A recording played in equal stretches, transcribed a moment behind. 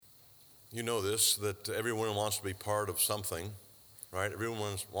You know this, that everyone wants to be part of something, right?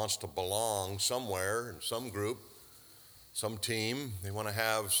 Everyone wants to belong somewhere, in some group, some team. They want to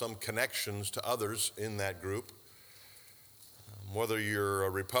have some connections to others in that group. Whether you're a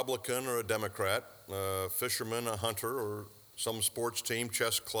Republican or a Democrat, a fisherman, a hunter, or some sports team,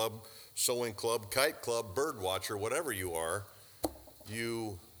 chess club, sewing club, kite club, bird watcher, whatever you are,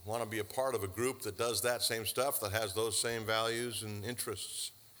 you want to be a part of a group that does that same stuff, that has those same values and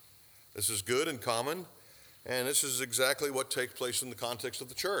interests. This is good and common, and this is exactly what takes place in the context of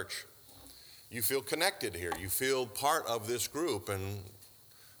the church. You feel connected here. You feel part of this group, and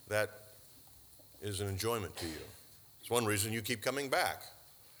that is an enjoyment to you. It's one reason you keep coming back.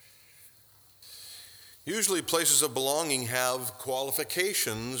 Usually places of belonging have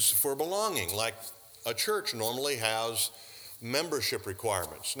qualifications for belonging, like a church normally has membership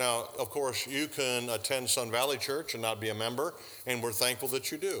requirements. Now, of course, you can attend Sun Valley Church and not be a member, and we're thankful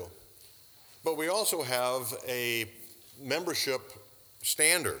that you do. But we also have a membership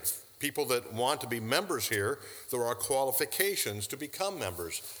standard. People that want to be members here, there are qualifications to become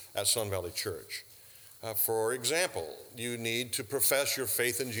members at Sun Valley Church. For example, you need to profess your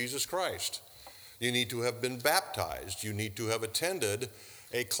faith in Jesus Christ. You need to have been baptized. You need to have attended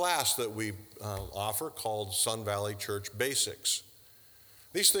a class that we offer called Sun Valley Church Basics.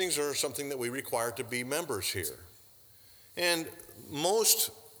 These things are something that we require to be members here. And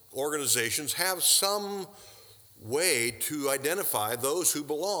most organizations have some way to identify those who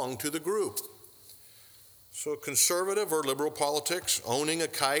belong to the group. So conservative or liberal politics, owning a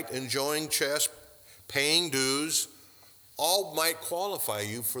kite, enjoying chess, paying dues, all might qualify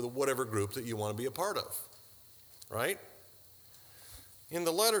you for whatever group that you want to be a part of, right? In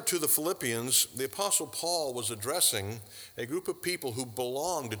the letter to the Philippians, the Apostle Paul was addressing a group of people who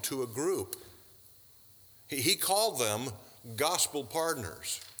belonged to a group. He called them gospel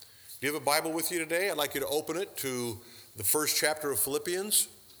partners. Do you have a Bible with you today? I'd like you to open it to the first chapter of Philippians.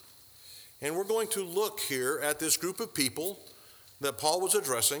 And we're going to look here at this group of people that Paul was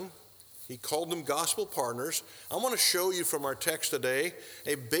addressing. He called them gospel partners. I want to show you from our text today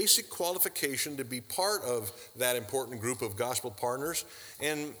a basic qualification to be part of that important group of gospel partners,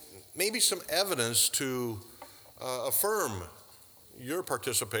 and maybe some evidence to affirm your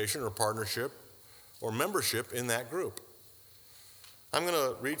participation or partnership or membership in that group. I'm going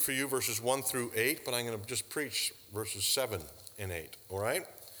to read for you verses 1 through 8, but I'm going to just preach verses 7 and 8, all right?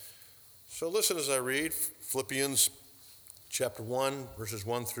 So listen as I read Philippians chapter 1, verses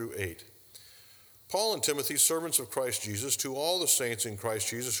 1 through 8. Paul and Timothy, servants of Christ Jesus, to all the saints in Christ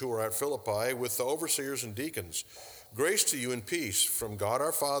Jesus who are at Philippi, with the overseers and deacons, grace to you and peace from God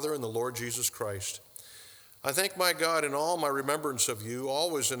our Father and the Lord Jesus Christ. I thank my God in all my remembrance of you,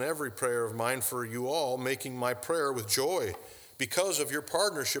 always in every prayer of mine for you all, making my prayer with joy, because of your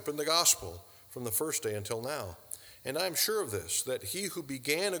partnership in the gospel from the first day until now. And I am sure of this, that he who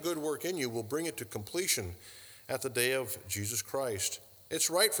began a good work in you will bring it to completion at the day of Jesus Christ. It's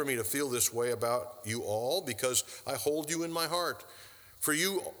right for me to feel this way about you all, because I hold you in my heart. For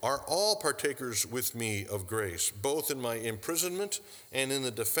you are all partakers with me of grace, both in my imprisonment and in the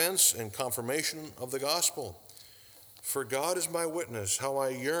defense and confirmation of the gospel. For God is my witness, how I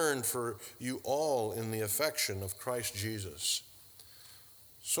yearn for you all in the affection of Christ Jesus.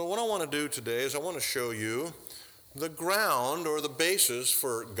 So what I want to do today is I want to show you the ground or the basis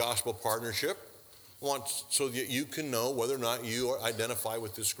for gospel partnership, so that you can know whether or not you identify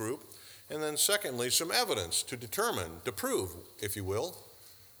with this group. And then secondly, some evidence to determine, to prove, if you will,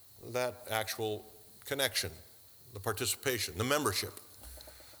 that actual connection, the participation, the membership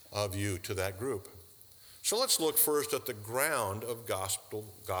of you to that group. So let's look first at the ground of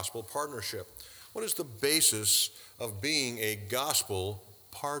gospel partnership. What is the basis of being a gospel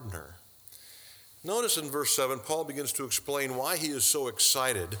partner? Notice in verse 7, Paul begins to explain why he is so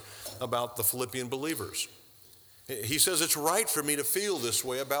excited about the Philippian believers. He says, it's right for me to feel this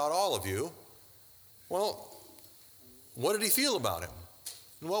way about all of you. Well, what did he feel about him?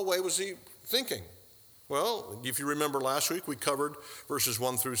 In what way was he thinking? Well, if you remember last week, we covered verses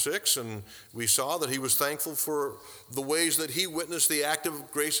 1 through 6, and we saw that he was thankful for the ways that he witnessed the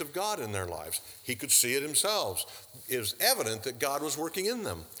active grace of God in their lives. He could see it himself. It was evident that God was working in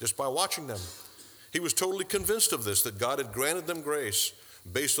them just by watching them. He was totally convinced of this, that God had granted them grace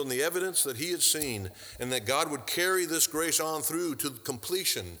based on the evidence that he had seen, and that God would carry this grace on through to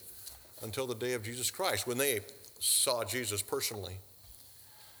completion until the day of Jesus Christ, when they saw Jesus personally.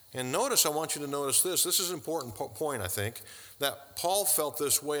 And notice, I want you to notice this. This is an important point, I think, that Paul felt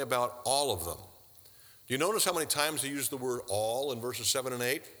this way about all of them. Do you notice how many times he used the word all in verses 7 and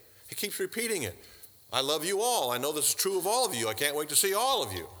 8? He keeps repeating it. I love you all. I know this is true of all of you. I can't wait to see all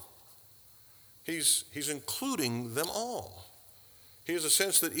of you. He's including them all. He has a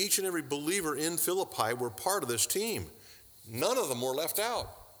sense that each and every believer in Philippi were part of this team. None of them were left out.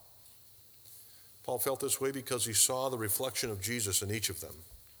 Paul felt this way because he saw the reflection of Jesus in each of them.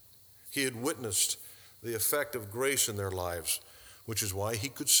 He had witnessed the effect of grace in their lives, which is why he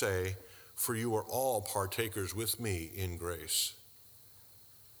could say, "For you are all partakers with me in grace."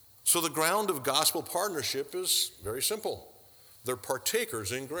 So the ground of gospel partnership is very simple. They're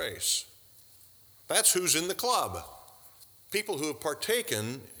partakers in grace. That's who's in the club. People who have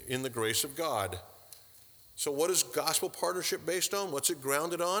partaken in the grace of God. So what is gospel partnership based on? What's it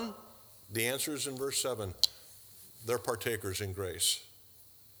grounded on? The answer is in verse 7. They're partakers in grace.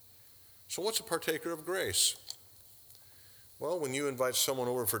 So what's a partaker of grace? Well, when you invite someone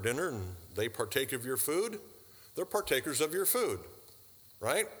over for dinner and they partake of your food, they're partakers of your food,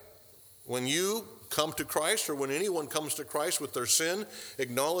 right? When you come to Christ, or when anyone comes to Christ with their sin,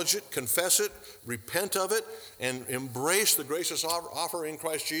 acknowledge it, confess it, repent of it, and embrace the gracious offer in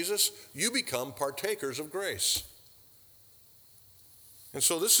Christ Jesus, you become partakers of grace. And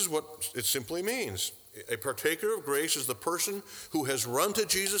so this is what it simply means. A partaker of grace is the person who has run to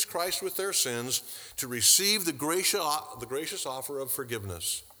Jesus Christ with their sins to receive the gracious offer of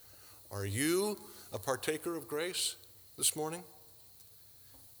forgiveness. Are you a partaker of grace this morning?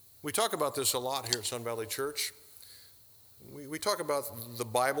 We talk about this a lot here at Sun Valley Church. We talk about the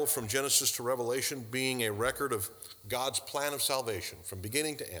Bible from Genesis to Revelation being a record of God's plan of salvation from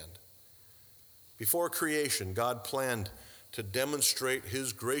beginning to end. Before creation, God planned to demonstrate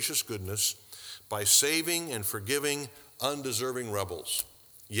his gracious goodness by saving and forgiving undeserving rebels.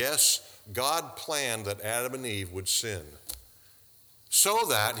 Yes, God planned that Adam and Eve would sin so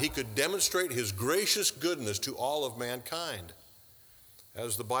that he could demonstrate his gracious goodness to all of mankind.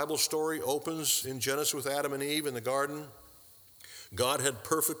 As the Bible story opens in Genesis with Adam and Eve in the garden, God had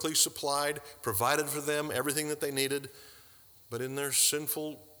perfectly supplied, provided for them everything that they needed, but in their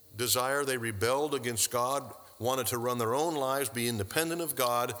sinful desire, they rebelled against God, wanted to run their own lives, be independent of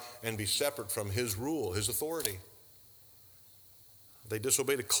God, and be separate from his rule, his authority. They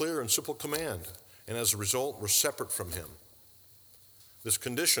disobeyed a clear and simple command, and as a result, were separate from him. This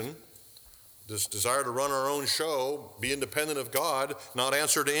condition, this desire to run our own show, be independent of God, not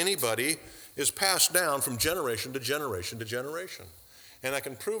answer to anybody, is passed down from generation to generation to generation. And I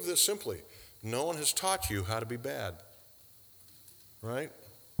can prove this simply. No one has taught you how to be bad. Right?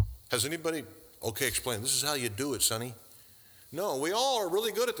 Has anybody, okay, explain, this is how you do it, Sonny? No, we all are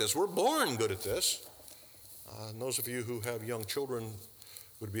really good at this. We're born good at this. And those of you who have young children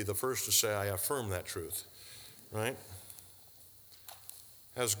would be the first to say, I affirm that truth. Right?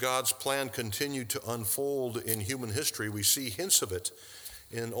 As God's plan continued to unfold in human history, we see hints of it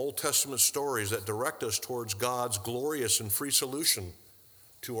in Old Testament stories that direct us towards God's glorious and free solution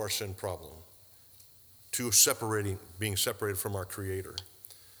to our sin problem, to being separated from our Creator.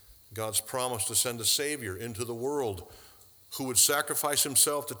 God's promise to send a Savior into the world who would sacrifice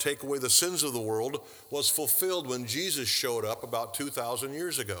himself to take away the sins of the world was fulfilled when Jesus showed up about 2,000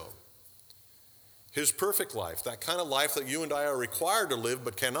 years ago. His perfect life, that kind of life that you and I are required to live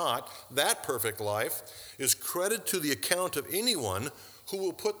but cannot, that perfect life is credited to the account of anyone who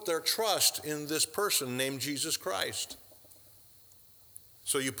will put their trust in this person named Jesus Christ.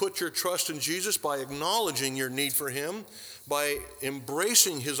 So you put your trust in Jesus by acknowledging your need for him, by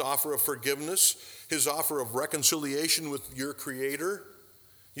embracing his offer of forgiveness, his offer of reconciliation with your Creator.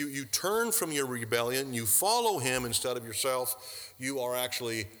 You turn from your rebellion, you follow him instead of yourself. You are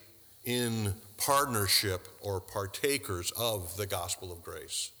actually in partnership or partakers of the gospel of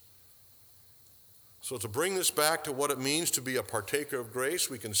grace. So to bring this back to what it means to be a partaker of grace,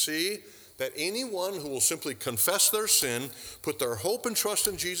 we can see that anyone who will simply confess their sin, put their hope and trust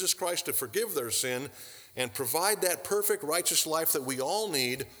in Jesus Christ to forgive their sin, and provide that perfect righteous life that we all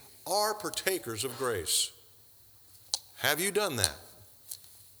need, are partakers of grace. Have you done that?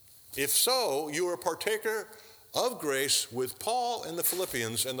 If so, you are a partaker of grace with Paul and the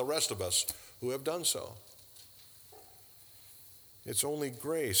Philippians and the rest of us who have done so. It's only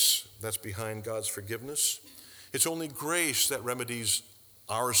grace that's behind God's forgiveness. It's only grace that remedies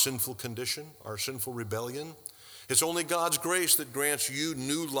our sinful condition, our sinful rebellion. It's only God's grace that grants you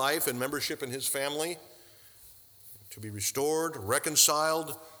new life and membership in his family, to be restored,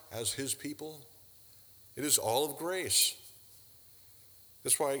 reconciled as his people. It is all of grace.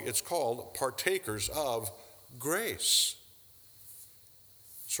 That's why it's called partakers of grace.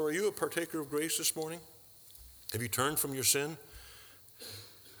 So are you a partaker of grace this morning? Have you turned from your sin?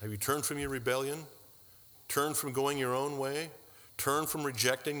 Have you turned from your rebellion? Turned from going your own way? Turned from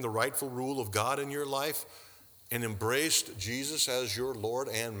rejecting the rightful rule of God in your life and embraced Jesus as your Lord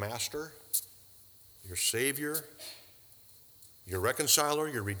and Master? your Savior, your reconciler,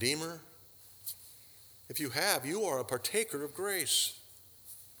 your Redeemer? If you have, you are a partaker of grace.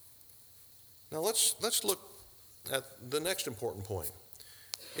 Now let's look at the next important point.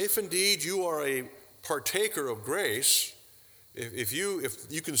 If indeed you are a partaker of grace, if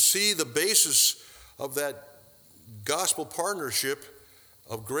you can see the basis of that gospel partnership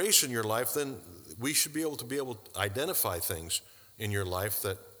of grace in your life, then we should be able to identify things in your life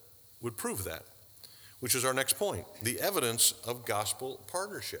that would prove that, which is our next point, the evidence of gospel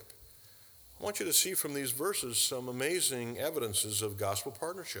partnership. I want you to see from these verses some amazing evidences of gospel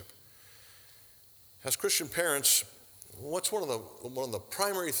partnership. As Christian parents, what's one of the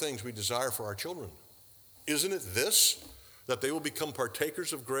primary things we desire for our children? Isn't it this, that they will become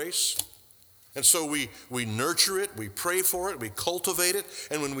partakers of grace? And so we nurture it, we pray for it, we cultivate it,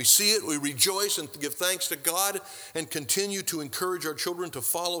 and when we see it, we rejoice and give thanks to God and continue to encourage our children to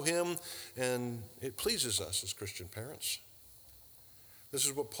follow Him, and it pleases us as Christian parents. This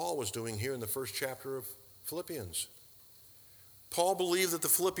is what Paul was doing here in the first chapter of Philippians. Paul believed that the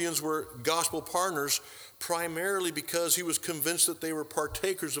Philippians were gospel partners primarily because he was convinced that they were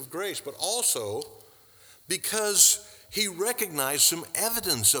partakers of grace, but also because he recognized some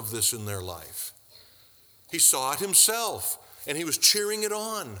evidence of this in their life. He saw it himself, and he was cheering it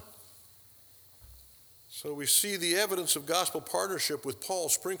on. So we see the evidence of gospel partnership with Paul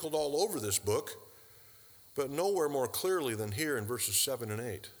sprinkled all over this book, but nowhere more clearly than here in verses 7 and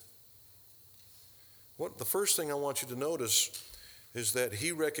 8. The first thing I want you to notice is that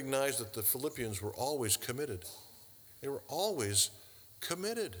he recognized that the Philippians were always committed. They were always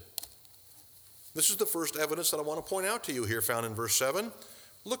committed. This is the first evidence that I want to point out to you here, found in verse 7.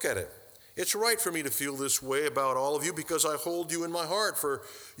 Look at it. It's right for me to feel this way about all of you because I hold you in my heart, for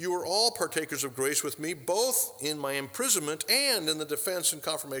you are all partakers of grace with me, both in my imprisonment and in the defense and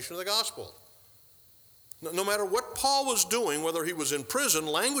confirmation of the gospel. No matter what Paul was doing, whether he was in prison,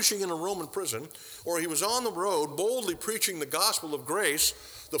 languishing in a Roman prison, or he was on the road boldly preaching the gospel of grace,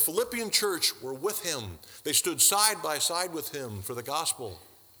 the Philippian church were with him. They stood side by side with him for the gospel.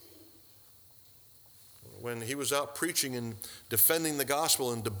 When he was out preaching and defending the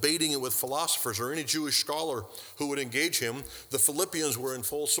gospel and debating it with philosophers or any Jewish scholar who would engage him, the Philippians were in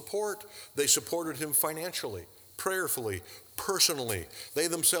full support. They supported him financially, prayerfully, personally. They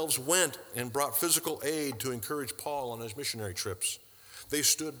themselves went and brought physical aid to encourage Paul on his missionary trips. They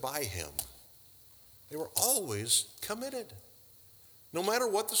stood by him. They were always committed, no matter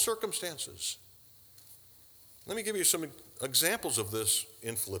what the circumstances. Let me give you some examples of this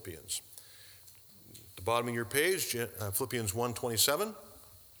in Philippians. At the bottom of your page, Philippians 1:27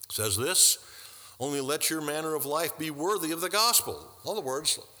 says this: only let your manner of life be worthy of the gospel. In other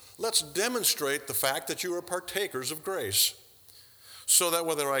words, let's demonstrate the fact that you are partakers of grace, so that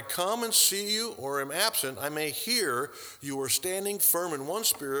whether I come and see you or am absent, I may hear you are standing firm in one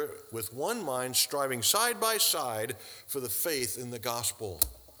spirit, with one mind, striving side by side for the faith in the gospel.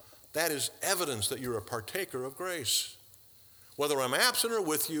 That is evidence that you're a partaker of grace. Whether I'm absent or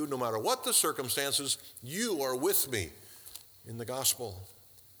with you, no matter what the circumstances, you are with me in the gospel.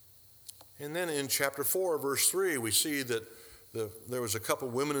 And then in chapter 4, verse 3, we see that there was a couple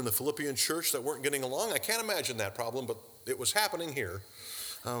women in the Philippian church that weren't getting along. I can't imagine that problem, but it was happening here.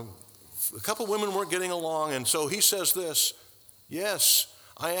 A couple women weren't getting along, and so he says this: yes,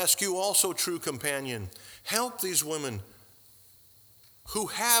 I ask you also, true companion, help these women who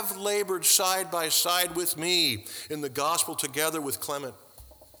have labored side by side with me in the gospel together with Clement.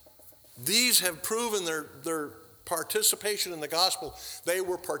 These have proven their participation in the gospel. They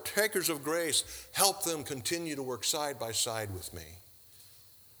were partakers of grace. Help them continue to work side by side with me.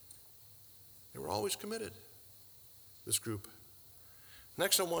 They were always committed, this group.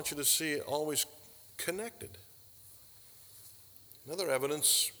 Next, I want you to see always connected. Another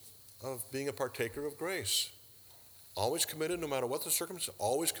evidence of being a partaker of grace. Always committed no matter what the circumstances,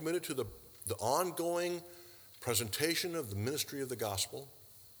 always committed to the ongoing presentation of the ministry of the gospel.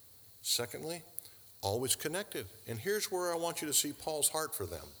 Secondly, always connected. And here's where I want you to see Paul's heart for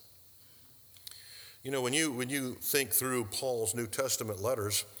them. You know, when you think through Paul's New Testament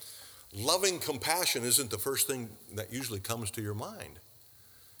letters, loving compassion isn't the first thing that usually comes to your mind.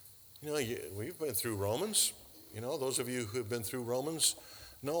 You know, we've been through Romans. You know, those of you who have been through Romans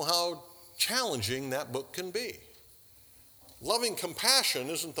know how challenging that book can be. Loving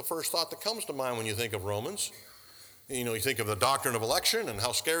compassion isn't the first thought that comes to mind when you think of Romans. You know, you think of the doctrine of election and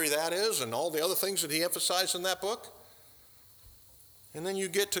how scary that is and all the other things that he emphasized in that book. And then you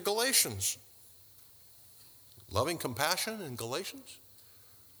get to Galatians. Loving compassion in Galatians.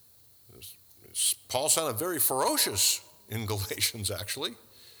 Paul sounded very ferocious in Galatians, actually.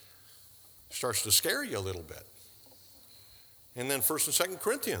 Starts to scare you a little bit. And then 1st and 2nd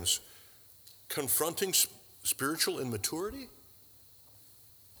Corinthians, confronting spiritual immaturity.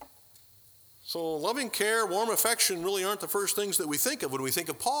 So loving care, warm affection really aren't the first things that we think of when we think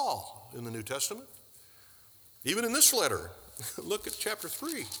of Paul in the New Testament. Even in this letter, look at chapter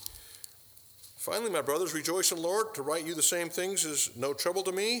 3. Finally, my brothers, rejoice in the Lord. To write you the same things is no trouble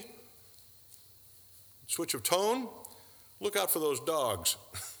to me. Switch of tone. Look out for those dogs.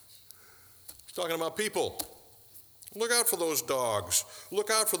 He's talking about people. Look out for those dogs. Look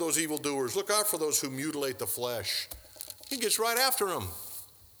out for those evildoers. Look out for those who mutilate the flesh. He gets right after them.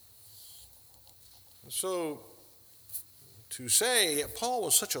 So, to say Paul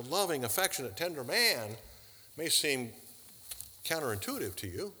was such a loving, affectionate, tender man may seem counterintuitive to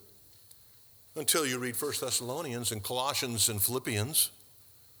you until you read 1 Thessalonians and Colossians and Philippians.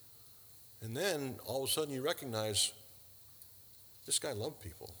 And then all of a sudden you recognize this guy loved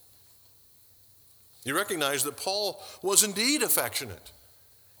people. You recognize that Paul was indeed affectionate.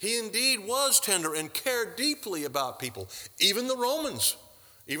 He indeed was tender and cared deeply about people, even the Romans,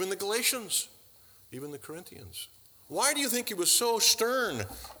 even the Galatians, even the Corinthians. Why do you think he was so stern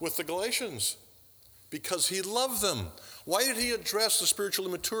with the Galatians? Because he loved them. Why did he address the spiritual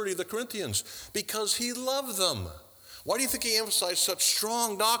immaturity of the Corinthians? Because he loved them. Why do you think he emphasized such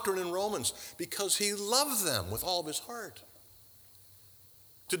strong doctrine in Romans? Because he loved them with all of his heart.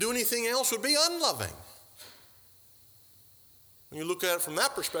 To do anything else would be unloving. When you look at it from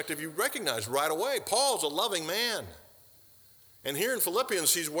that perspective, you recognize right away Paul's a loving man. And here in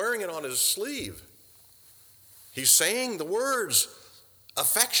Philippians, he's wearing it on his sleeve. He's saying the words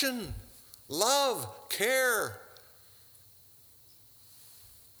affection, love, care.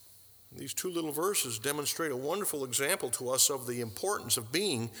 These two little verses demonstrate a wonderful example to us of the importance of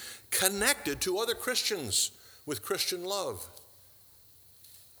being connected to other Christians with Christian love.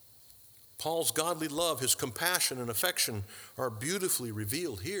 Paul's godly love, his compassion and affection are beautifully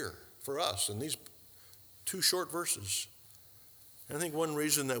revealed here for us in these two short verses. And I think one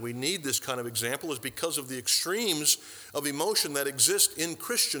reason that we need this kind of example is because of the extremes of emotion that exist in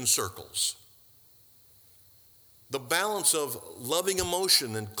Christian circles. The balance of loving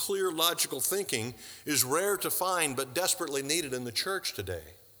emotion and clear logical thinking is rare to find but desperately needed in the church today.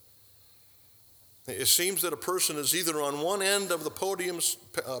 It seems that a person is either on one end of the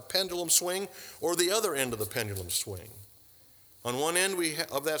pendulum swing or the other end of the pendulum swing. On one end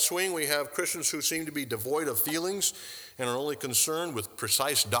of that swing, we have Christians who seem to be devoid of feelings and are only concerned with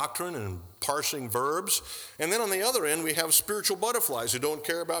precise doctrine and parsing verbs. And then on the other end, we have spiritual butterflies who don't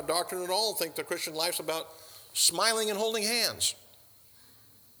care about doctrine at all and think the Christian life's about smiling and holding hands.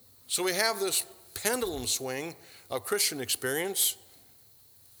 So we have this pendulum swing of Christian experience.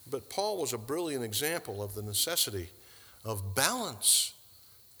 But Paul was a brilliant example of the necessity of balance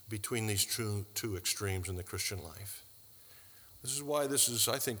between these two extremes in the Christian life. This is why this is,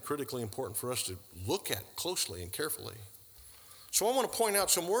 I think, critically important for us to look at closely and carefully. So I want to point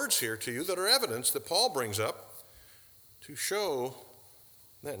out some words here to you that are evidence that Paul brings up to show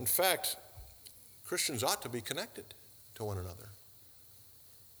that, in fact, Christians ought to be connected to one another.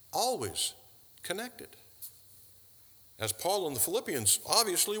 Always connected. As Paul and the Philippians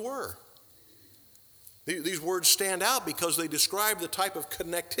obviously were. These words stand out because they describe the type of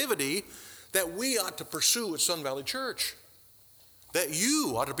connectivity that we ought to pursue at Sun Valley Church. That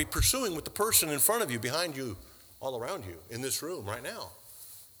you ought to be pursuing with the person in front of you, behind you, all around you, in this room right now.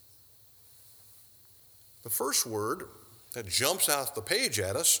 The first word that jumps out the page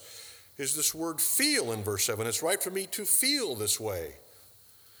at us is this word feel in verse 7. It's right for me to feel this way.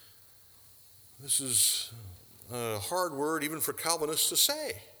 This is a hard word even for Calvinists to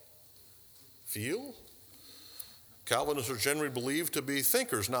say. Feel? Calvinists are generally believed to be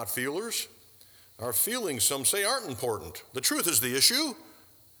thinkers, not feelers. Our feelings, some say, aren't important. The truth is the issue,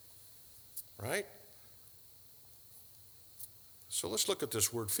 right? So let's look at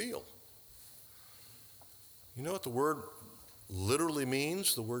this word feel. You know what the word literally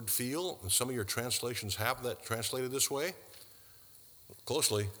means, the word feel? And some of your translations have that translated this way.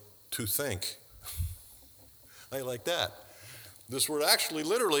 Closely, to think. I like that. This word actually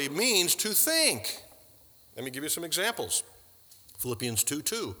literally means to think. Let me give you some examples. Philippians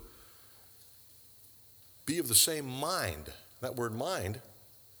 2:2. Be of the same mind. That word mind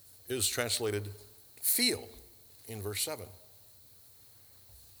is translated feel in verse 7.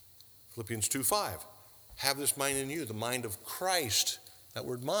 Philippians 2:5. Have this mind in you, the mind of Christ. That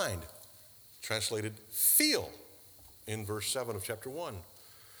word mind, translated feel in verse 7 of chapter 1.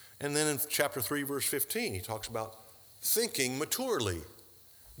 And then in chapter 3, verse 15, he talks about thinking maturely.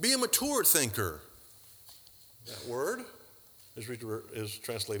 Be a mature thinker. That word, is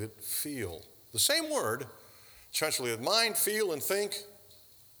translated feel. The same word, translated mind, feel, and think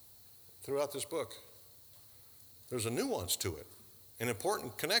throughout this book. There's a nuance to it, an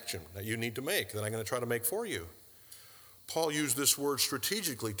important connection that you need to make that I'm going to try to make for you. Paul used this word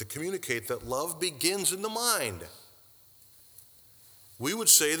strategically to communicate that love begins in the mind. We would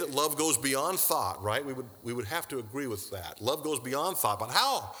say that love goes beyond thought, right? We would have to agree with that. Love goes beyond thought, but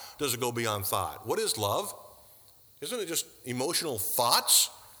how does it go beyond thought? What is love? Isn't it just emotional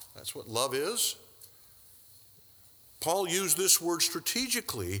thoughts? That's what love is. Paul used this word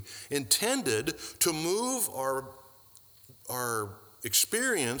strategically, intended to move our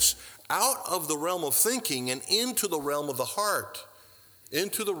experience out of the realm of thinking and into the realm of the heart,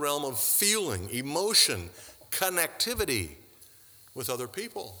 into the realm of feeling, emotion, connectivity with other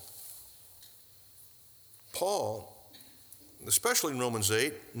people. Paul, especially in Romans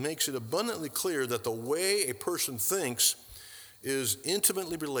 8, makes it abundantly clear that the way a person thinks is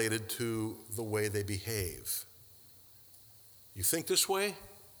intimately related to the way they behave. You think this way,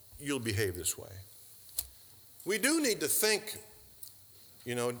 you'll behave this way. We do need to think,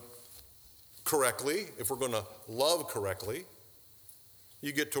 correctly if we're going to love correctly.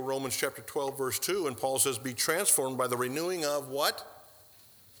 You get to Romans chapter 12, verse 2, and Paul says, be transformed by the renewing of what?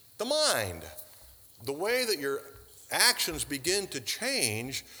 The mind. The way that your actions begin to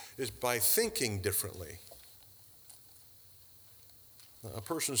change is by thinking differently. A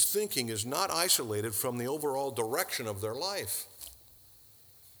person's thinking is not isolated from the overall direction of their life.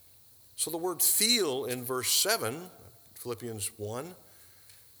 So the word feel in verse 7, Philippians 1,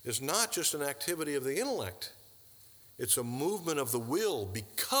 is not just an activity of the intellect. It's a movement of the will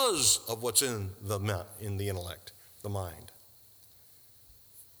because of what's in the intellect, the mind.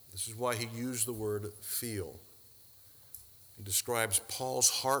 This is why he used the word feel. He describes Paul's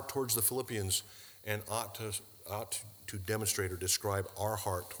heart towards the Philippians and ought to demonstrate or describe our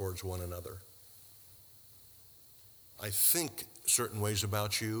heart towards one another. I think certain ways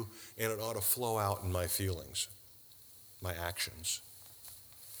about you, and it ought to flow out in my feelings, my actions.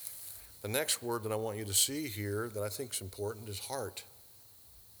 The next word that I want you to see here that I think is important is heart.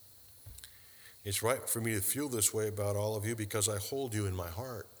 It's right for me to feel this way about all of you because I hold you in my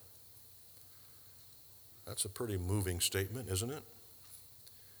heart. That's a pretty moving statement, isn't it?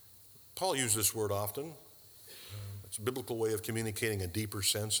 Paul used this word often. It's a biblical way of communicating a deeper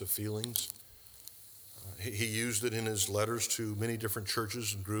sense of feelings. He used it in his letters to many different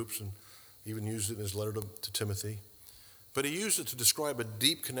churches and groups, and even used it in his letter to Timothy. But he used it to describe a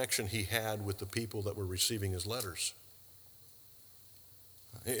deep connection he had with the people that were receiving his letters.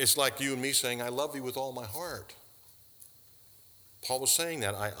 It's like you and me saying, I love you with all my heart. Paul was saying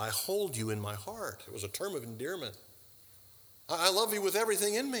that. I hold you in my heart. It was a term of endearment. I love you with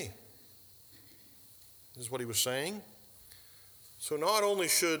everything in me. This is what he was saying. So not only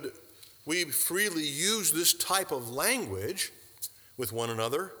should we freely use this type of language with one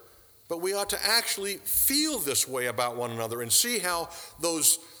another, but we ought to actually feel this way about one another and see how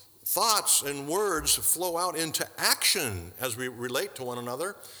those thoughts and words flow out into action as we relate to one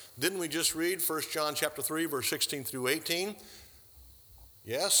another. Didn't we just read 1 John chapter 3, verse 16 through 18?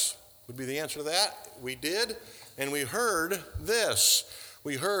 Yes, would be the answer to that. We did, and we heard this.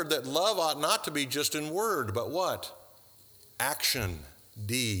 We heard that love ought not to be just in word, but what? Action,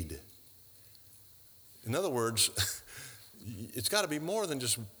 deed. In other words, it's got to be more than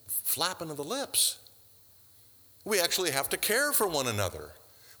just flapping of the lips. We actually have to care for one another.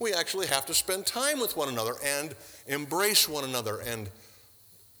 We actually have to spend time with one another and embrace one another and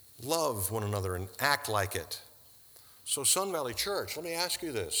love one another and act like it. So Sun Valley Church, let me ask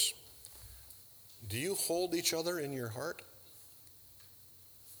you this. Do you hold each other in your heart?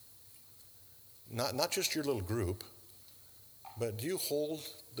 Not just your little group, but do you hold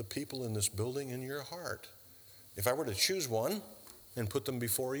the people in this building in your heart? If I were to choose one and put them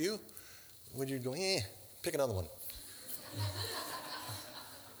before you, would you go, pick another one?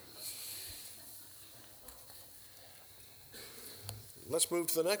 Let's move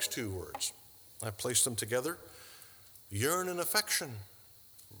to the next two words. I placed them together. Yearn and affection.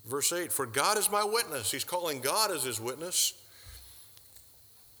 Verse 8, for God is my witness. He's calling God as his witness.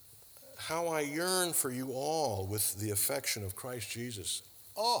 How I yearn for you all with the affection of Christ Jesus.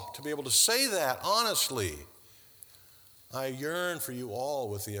 Oh, to be able to say that honestly. I yearn for you all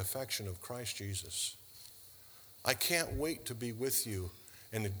with the affection of Christ Jesus. I can't wait to be with you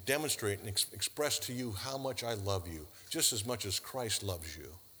and to demonstrate and express to you how much I love you, just as much as Christ loves you.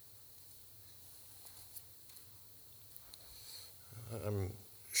 I'm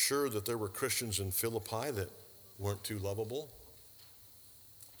sure that there were Christians in Philippi that weren't too lovable.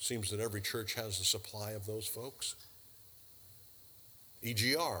 Seems that every church has a supply of those folks.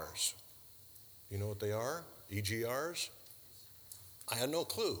 EGRs. You know what they are? EGRs? I had no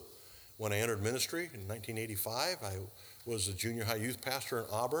clue. When I entered ministry in 1985, I was a junior high youth pastor in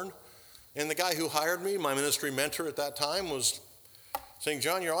Auburn. And the guy who hired me, my ministry mentor at that time, was saying,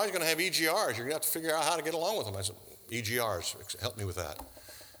 John, you're always going to have EGRs. You're going to have to figure out how to get along with them. I said, EGRs, help me with that.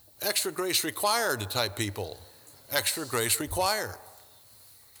 Extra grace required type people. Extra grace required.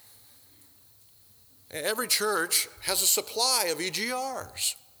 Every church has a supply of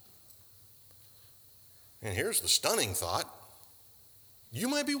EGRs. And here's the stunning thought. You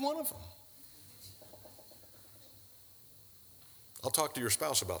might be one of them. I'll talk to your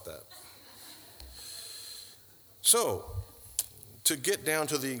spouse about that. So, to get down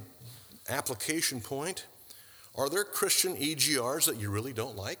to the application point, are there Christian EGRs that you really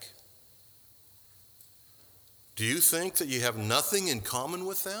don't like? Do you think that you have nothing in common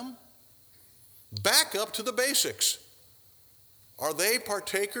with them? Back up to the basics. Are they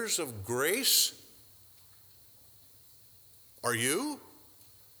partakers of grace? Are you?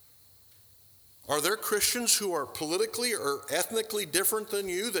 Are there Christians who are politically or ethnically different than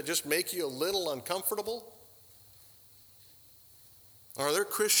you that just make you a little uncomfortable? Are there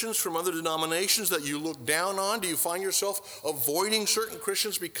Christians from other denominations that you look down on? Do you find yourself avoiding certain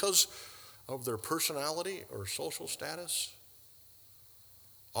Christians because of their personality or social status?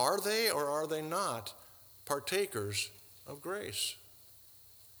 Are they or are they not partakers of grace?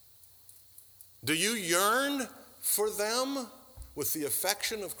 Do you yearn for them with the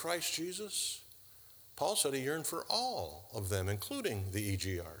affection of Christ Jesus? Paul said he yearned for all of them, including the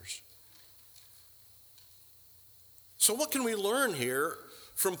EGRs. So what can we learn here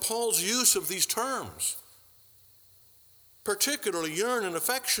from Paul's use of these terms? Particularly yearn and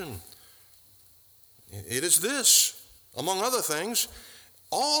affection. It is this, among other things,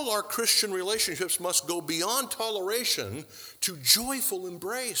 all our Christian relationships must go beyond toleration to joyful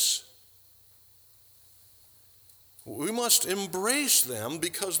embrace. We must embrace them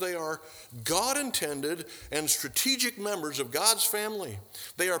because they are God-intended and strategic members of God's family.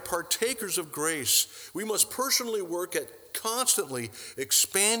 They are partakers of grace. We must personally work at constantly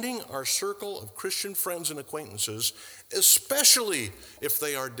expanding our circle of Christian friends and acquaintances, especially if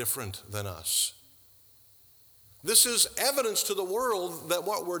they are different than us. This is evidence to the world that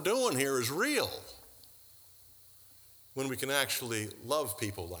what we're doing here is real, when we can actually love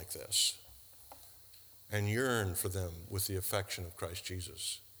people like this and yearn for them with the affection of Christ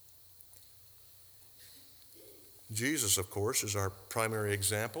Jesus. Jesus, of course, is our primary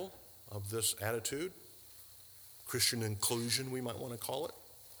example of this attitude. Christian inclusion, we might want to call it.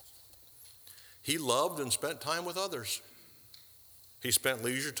 He loved and spent time with others. He spent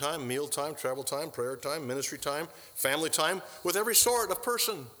leisure time, meal time, travel time, prayer time, ministry time, family time with every sort of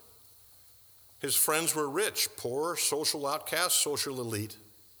person. His friends were rich, poor, social outcasts, social elite.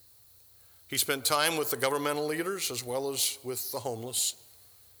 He spent time with the governmental leaders as well as with the homeless.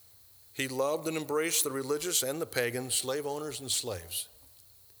 He loved and embraced the religious and the pagan, slave owners and slaves.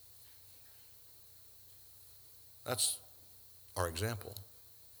 That's our example.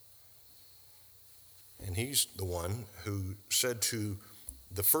 And he's the one who said to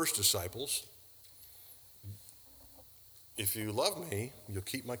the first disciples, if you love me, you'll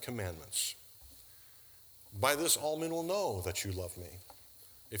keep my commandments. By this all men will know that you love me,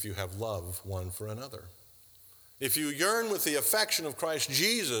 if you have love one for another. If you yearn with the affection of Christ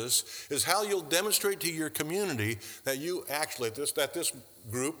Jesus, is how you'll demonstrate to your community that you actually, that this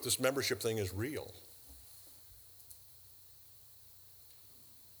group, this membership thing is real.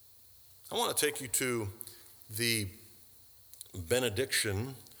 I want to take you to the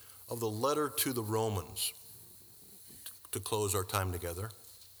benediction of the letter to the Romans to close our time together.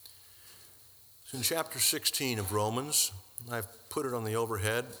 It's in chapter 16 of Romans. I've put it on the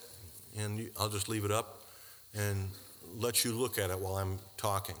overhead, and I'll just leave it up and let you look at it while I'm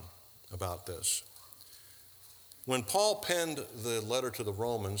talking about this. When Paul penned the letter to the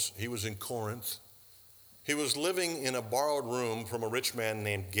Romans, he was in Corinth. He was living in a borrowed room from a rich man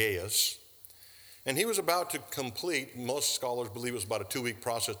named Gaius, and he was about to complete, most scholars believe it was about a 2-week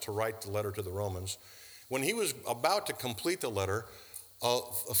process to write the letter to the Romans. When he was about to complete the letter,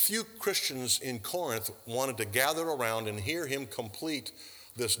 a few Christians in Corinth wanted to gather around and hear him complete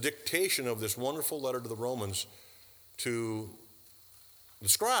this dictation of this wonderful letter to the Romans to the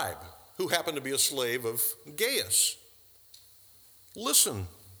scribe, who happened to be a slave of Gaius. Listen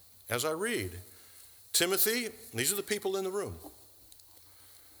as I read. Timothy, these are the people in the room.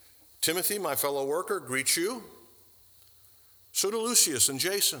 Timothy, my fellow worker, greets you. So do Lucius and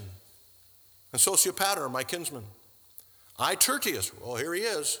Jason and Sosipater, my kinsman. I, Tertius, well, here he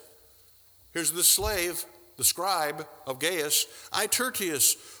is. Here's the slave the scribe of Gaius, I,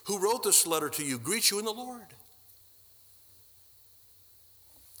 Tertius, who wrote this letter to you, greet you in the Lord.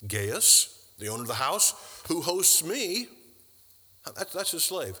 Gaius, the owner of the house, who hosts me, that's his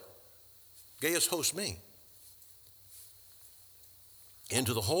slave. Gaius hosts me. And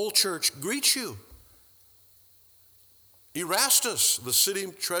to the whole church, greet you. Erastus, the city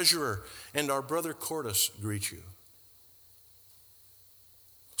treasurer, and our brother Quartus greet you.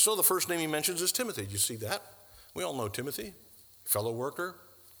 So the first name he mentions is Timothy. Do you see that? We all know Timothy, fellow worker.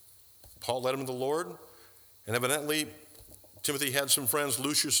 Paul led him to the Lord. And evidently, Timothy had some friends,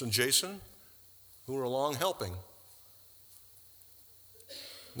 Lucius and Jason, who were along helping.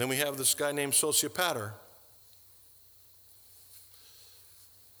 Then we have this guy named Sosipater.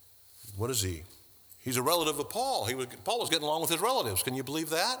 What is he? He's a relative of Paul. Paul was getting along with his relatives. Can you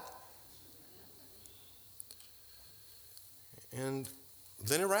believe that? And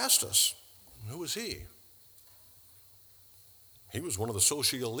then Erastus. Who was he? He was one of the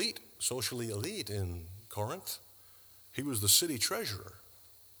socially elite in Corinth. He was the city treasurer.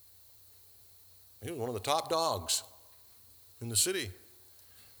 He was one of the top dogs in the city.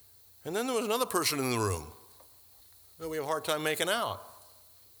 And then there was another person in the room that we have a hard time making out.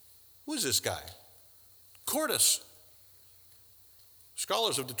 Who is this guy? Quartus.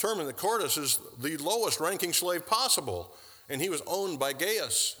 Scholars have determined that Quartus is the lowest ranking slave possible, and he was owned by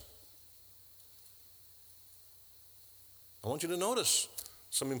Gaius. I want you to notice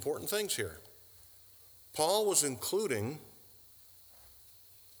some important things here. Paul was including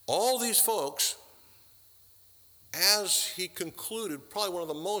all these folks as he concluded probably one of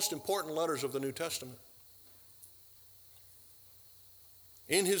the most important letters of the New Testament.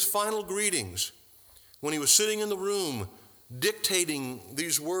 In his final greetings, when he was sitting in the room dictating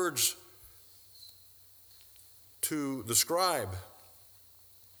these words to the scribe,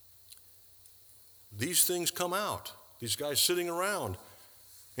 these things come out. These guys sitting around.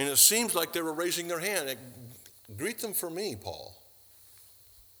 And it seems like they were raising their hand. Greet them for me, Paul.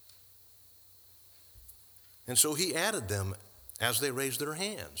 And so he added them as they raised their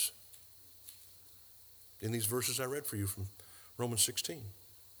hands in these verses I read for you from Romans 16.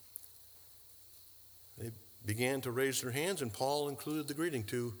 They began to raise their hands, and Paul included the greeting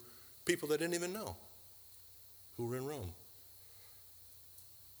to people they didn't even know who were in Rome.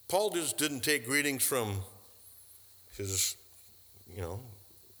 Paul just didn't take greetings from his,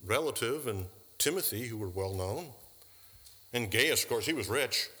 relative and Timothy, who were well known. And Gaius, of course, he was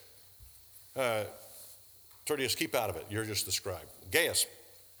rich. Tertius, keep out of it. You're just the scribe. Gaius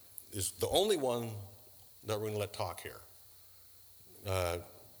is the only one that we're going to let talk here.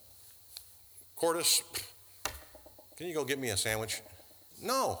 Quartus, can you go get me a sandwich?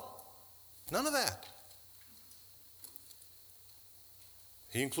 No, none of that.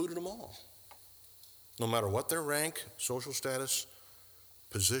 He included them all. No matter what their rank, social status,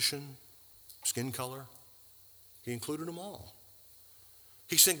 position, skin color, he included them all.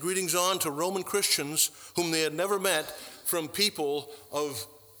 He sent greetings on to Roman Christians whom they had never met from people of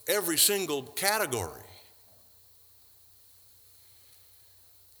every single category.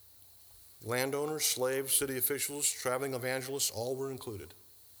 Landowners, slaves, city officials, traveling evangelists, all were included.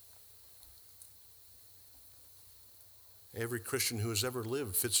 Every Christian who has ever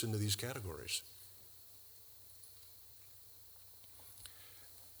lived fits into these categories.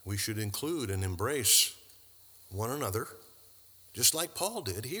 We should include and embrace one another, just like Paul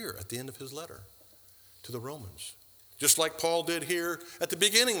did here at the end of his letter to the Romans. Just like Paul did here at the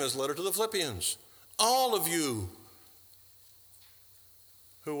beginning of his letter to the Philippians. All of you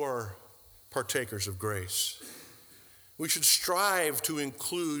who are partakers of grace. We should strive to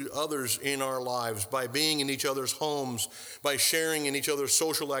include others in our lives by being in each other's homes, by sharing in each other's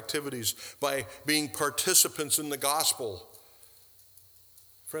social activities, by being participants in the gospel.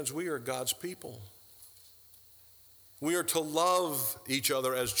 Friends, we are God's people. We are to love each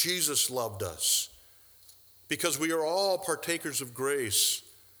other as Jesus loved us, because we are all partakers of grace.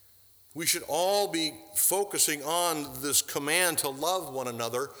 We should all be focusing on this command to love one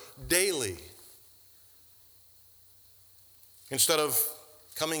another daily, instead of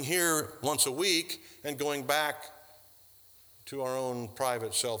coming here once a week and going back to our own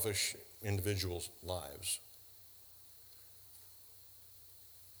private, selfish, individual lives.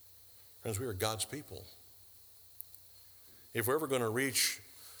 Friends, we are God's people. If we're ever going to reach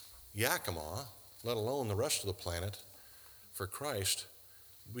Yakima, let alone the rest of the planet, for Christ,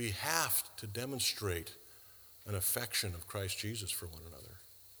 we have to demonstrate an affection of Christ Jesus for one another.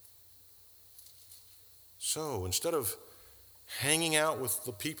 So instead of hanging out with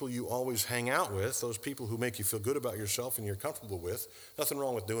the people you always hang out with, those people who make you feel good about yourself and you're comfortable with, nothing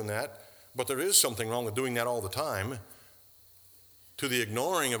wrong with doing that. But there is something wrong with doing that all the time, to the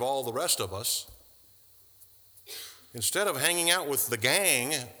ignoring of all the rest of us. Instead of hanging out with the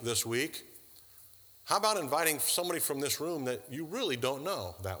gang this week, how about inviting somebody from this room that you really don't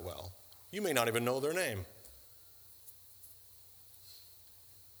know that well? You may not even know their name.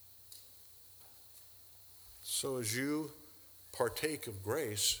 So as you partake of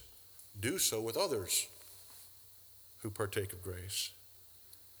grace, do so with others who partake of grace.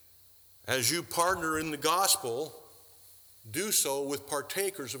 As you partner in the gospel, do so with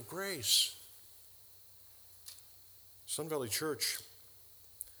partakers of grace. Sun Valley Church,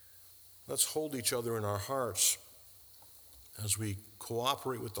 let's hold each other in our hearts as we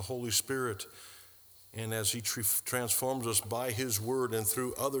cooperate with the Holy Spirit and as He transforms us by His word and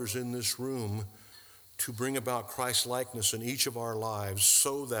through others in this room to bring about Christ-likeness in each of our lives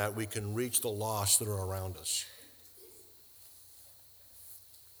so that we can reach the lost that are around us.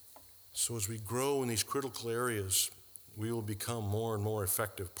 So as we grow in these critical areas, we will become more and more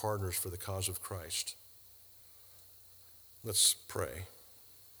effective partners for the cause of Christ. Let's pray.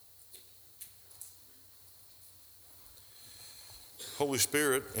 Holy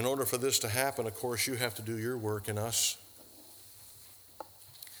Spirit, in order for this to happen, of course, you have to do your work in us.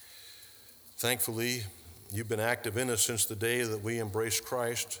 Thankfully, you've been active in us since the day that we embraced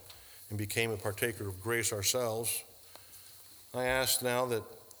Christ and became a partaker of grace ourselves. I ask now that,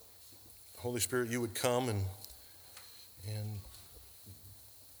 Holy Spirit, you would come and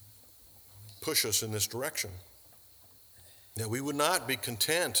push us in this direction. That we would not be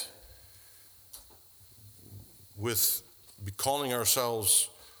content with calling ourselves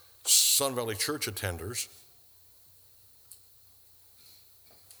Sun Valley Church attenders.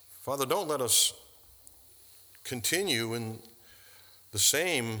 Father, don't let us continue in the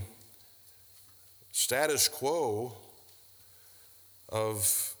same status quo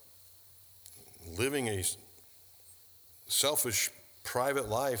of living a selfish, private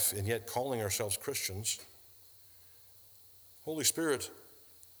life and yet calling ourselves Christians. Holy Spirit,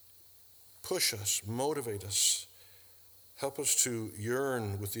 push us, motivate us, help us to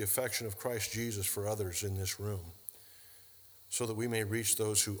yearn with the affection of Christ Jesus for others in this room so that we may reach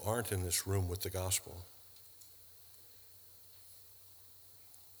those who aren't in this room with the gospel.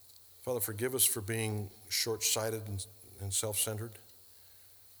 Father, forgive us for being short-sighted and self-centered.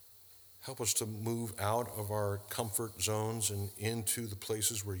 Help us to move out of our comfort zones and into the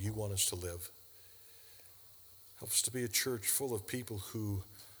places where you want us to live. Help us to be a church full of people who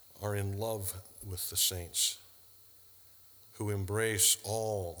are in love with the saints, who embrace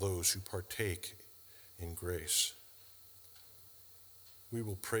all those who partake in grace. We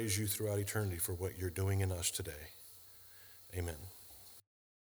will praise you throughout eternity for what you're doing in us today. Amen.